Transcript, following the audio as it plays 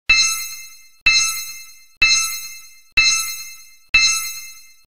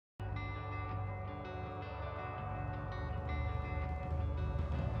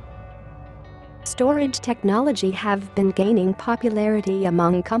storage technology have been gaining popularity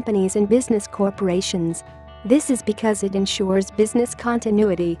among companies and business corporations. This is because it ensures business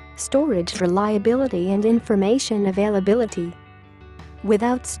continuity, storage reliability, and information availability.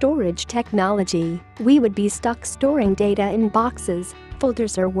 Without storage technology, we would be stuck storing data in boxes,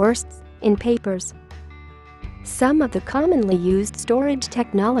 folders, or worse, in papers. Some of the commonly used storage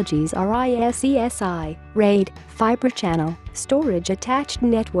technologies are ISESI, RAID, fiber channel, storage attached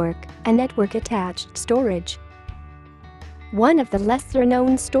network, and network attached storage. One of the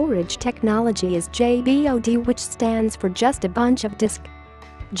lesser-known storage technology is Jbod, which stands for just a bunch of disk.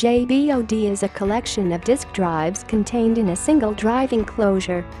 Jbod is a collection of disk drives contained in a single drive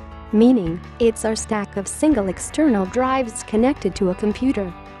enclosure, meaning it's a stack of single external drives connected to a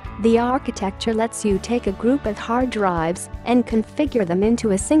computer. The architecture lets you take a group of hard drives and configure them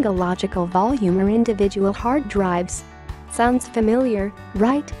into a single logical volume or individual hard drives. Sounds familiar,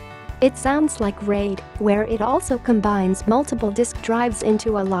 right? It sounds like RAID, where it also combines multiple disk drives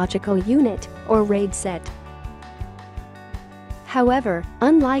into a logical unit, or RAID set. However,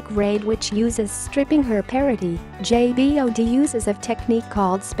 unlike RAID, which uses stripping or parity, Jbod uses a technique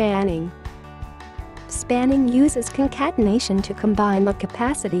called spanning. Spanning uses concatenation to combine the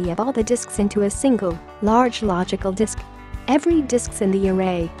capacity of all the disks into a single, large logical disk. Every disk in the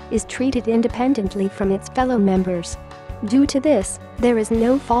array is treated independently from its fellow members. Due to this, there is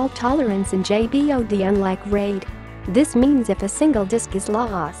no fault tolerance in Jbod, unlike RAID. This means if a single disk is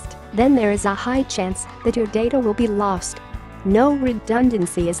lost, then there is a high chance that your data will be lost. No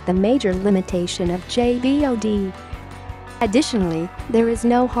redundancy is the major limitation of Jbod. Additionally, there is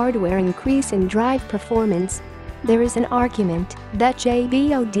no hardware increase in drive performance. There is an argument that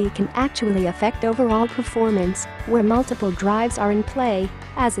Jbod can actually affect overall performance where multiple drives are in play,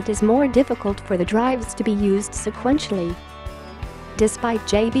 as it is more difficult for the drives to be used sequentially. Despite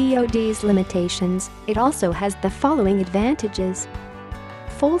Jbod's limitations, it also has the following advantages.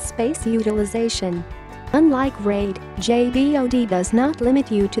 Full space utilization. Unlike RAID, Jbod does not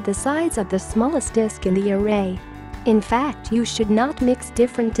limit you to the size of the smallest disk in the array. In fact, you should not mix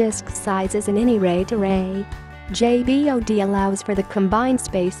different disk sizes in any RAID array. Jbod allows for the combined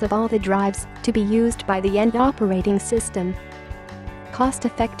space of all the drives to be used by the end operating system.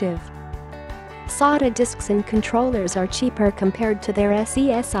 Cost-effective. SATA disks and controllers are cheaper compared to their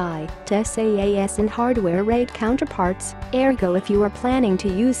SESI to SAS and hardware RAID counterparts, ergo if you are planning to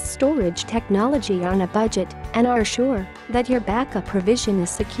use storage technology on a budget and are sure that your backup provision is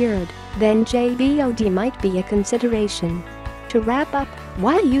secured, then Jbod might be a consideration. To wrap up,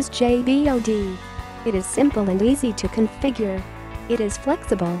 why use Jbod? It is simple and easy to configure. It is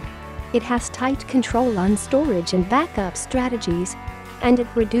flexible. It has tight control on storage and backup strategies. And it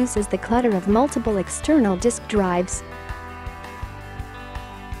reduces the clutter of multiple external disk drives.